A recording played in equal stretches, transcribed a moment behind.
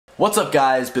What's up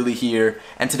guys, Billy here,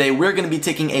 and today we're going to be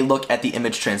taking a look at the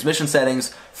image transmission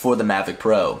settings for the Mavic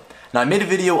Pro. Now I made a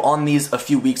video on these a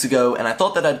few weeks ago and I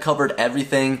thought that I'd covered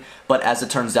everything, but as it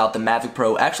turns out the Mavic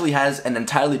Pro actually has an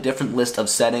entirely different list of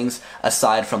settings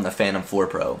aside from the Phantom 4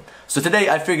 Pro. So today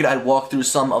I figured I'd walk through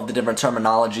some of the different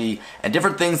terminology and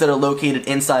different things that are located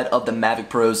inside of the Mavic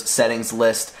Pro's settings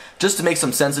list just to make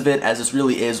some sense of it, as this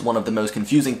really is one of the most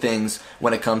confusing things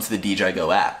when it comes to the DJI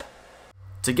Go app.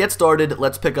 To get started,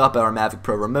 let's pick up our Mavic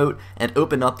Pro remote and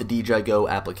open up the DJI Go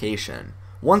application.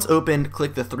 Once opened,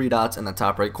 click the three dots in the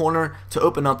top right corner to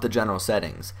open up the general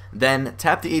settings. Then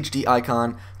tap the HD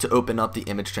icon to open up the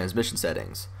image transmission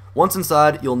settings. Once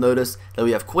inside, you'll notice that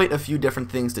we have quite a few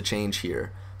different things to change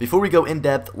here. Before we go in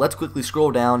depth, let's quickly scroll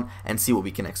down and see what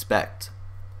we can expect.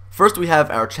 First we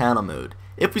have our channel mode.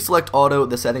 If we select auto,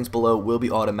 the settings below will be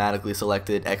automatically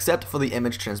selected except for the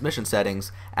image transmission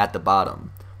settings at the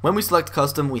bottom. When we select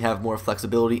custom, we have more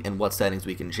flexibility in what settings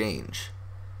we can change.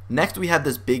 Next we have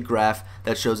this big graph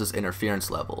that shows us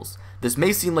interference levels. This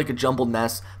may seem like a jumbled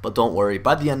mess, but don't worry,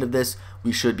 by the end of this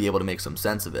we should be able to make some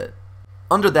sense of it.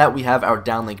 Under that we have our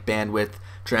downlink bandwidth,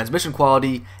 transmission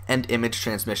quality, and image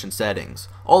transmission settings,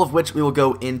 all of which we will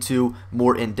go into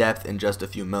more in depth in just a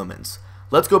few moments.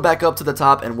 Let's go back up to the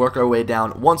top and work our way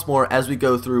down once more as we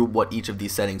go through what each of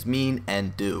these settings mean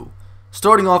and do.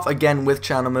 Starting off again with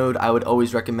channel mode, I would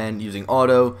always recommend using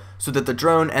auto so that the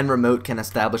drone and remote can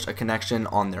establish a connection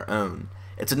on their own.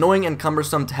 It's annoying and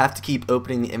cumbersome to have to keep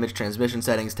opening the image transmission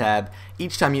settings tab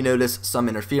each time you notice some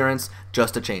interference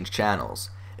just to change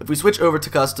channels. If we switch over to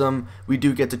custom, we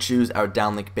do get to choose our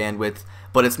downlink bandwidth,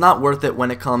 but it's not worth it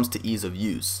when it comes to ease of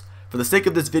use. For the sake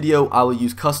of this video, I will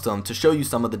use custom to show you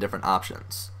some of the different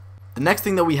options. The next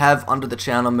thing that we have under the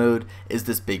channel mode is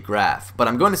this big graph, but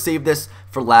I'm going to save this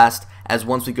for last, as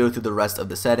once we go through the rest of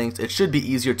the settings, it should be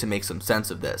easier to make some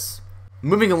sense of this.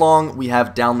 Moving along, we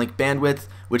have downlink bandwidth,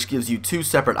 which gives you two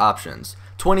separate options,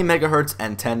 20 MHz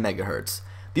and 10 MHz.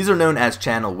 These are known as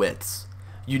channel widths.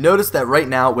 You notice that right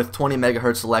now with 20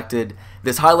 MHz selected,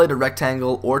 this highlighted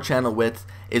rectangle or channel width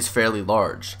is fairly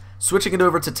large. Switching it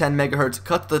over to 10 MHz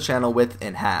cuts the channel width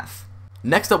in half.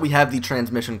 Next up we have the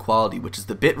transmission quality, which is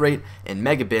the bitrate in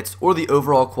megabits or the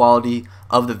overall quality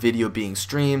of the video being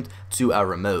streamed to our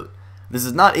remote. This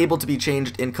is not able to be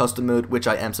changed in custom mode, which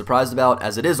I am surprised about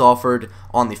as it is offered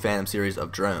on the Phantom series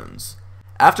of drones.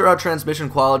 After our transmission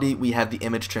quality, we have the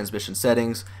image transmission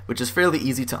settings, which is fairly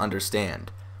easy to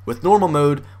understand. With normal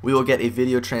mode, we will get a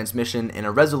video transmission in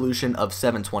a resolution of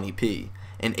 720p.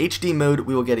 In HD mode,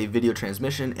 we will get a video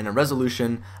transmission in a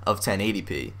resolution of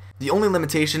 1080p. The only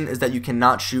limitation is that you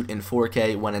cannot shoot in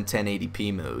 4K when in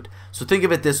 1080p mode. So think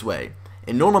of it this way.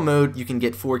 In normal mode, you can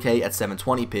get 4K at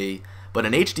 720p, but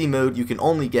in HD mode, you can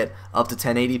only get up to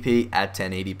 1080p at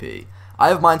 1080p. I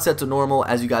have mine set to normal.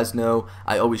 As you guys know,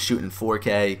 I always shoot in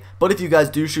 4K, but if you guys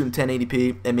do shoot in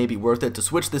 1080p, it may be worth it to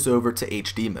switch this over to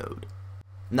HD mode.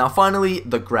 Now finally,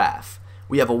 the graph.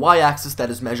 We have a y-axis that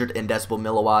is measured in decibel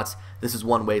milliwatts. This is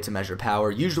one way to measure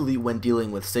power, usually when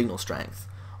dealing with signal strength.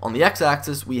 On the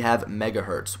x-axis, we have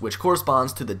megahertz, which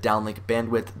corresponds to the downlink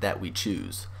bandwidth that we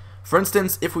choose. For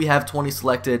instance, if we have 20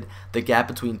 selected, the gap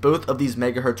between both of these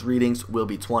megahertz readings will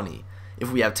be 20.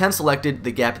 If we have 10 selected,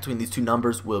 the gap between these two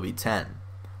numbers will be 10.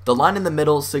 The line in the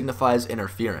middle signifies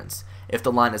interference. If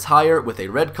the line is higher with a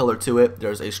red color to it,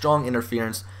 there is a strong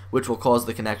interference which will cause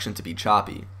the connection to be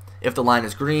choppy. If the line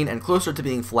is green and closer to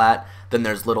being flat, then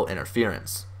there's little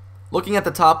interference. Looking at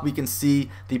the top, we can see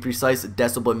the precise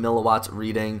decibel milliwatts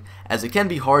reading, as it can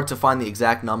be hard to find the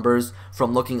exact numbers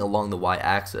from looking along the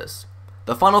y-axis.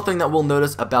 The final thing that we'll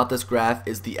notice about this graph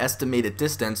is the estimated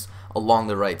distance along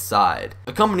the right side,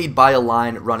 accompanied by a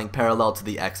line running parallel to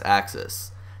the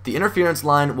x-axis. The interference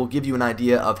line will give you an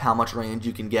idea of how much range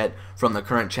you can get from the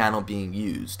current channel being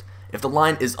used. If the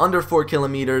line is under 4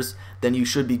 kilometers, then you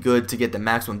should be good to get the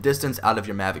maximum distance out of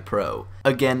your Mavic Pro.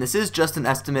 Again, this is just an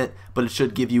estimate, but it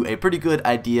should give you a pretty good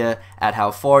idea at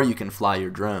how far you can fly your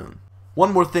drone.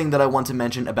 One more thing that I want to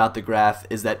mention about the graph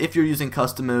is that if you're using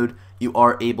custom mode, you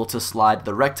are able to slide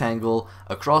the rectangle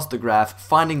across the graph,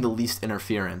 finding the least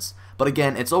interference. But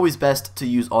again, it's always best to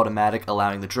use automatic,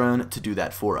 allowing the drone to do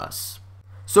that for us.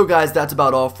 So guys, that's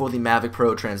about all for the Mavic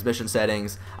Pro transmission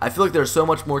settings. I feel like they're so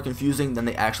much more confusing than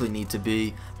they actually need to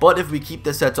be, but if we keep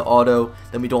this set to auto,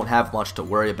 then we don't have much to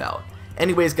worry about.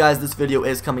 Anyways guys, this video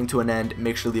is coming to an end.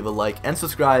 Make sure to leave a like and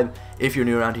subscribe if you're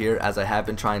new around here, as I have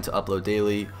been trying to upload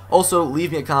daily. Also,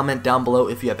 leave me a comment down below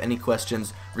if you have any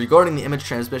questions regarding the image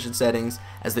transmission settings,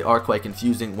 as they are quite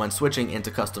confusing when switching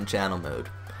into custom channel mode.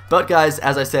 But guys,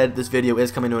 as I said, this video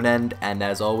is coming to an end, and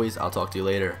as always, I'll talk to you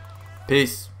later.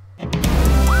 Peace.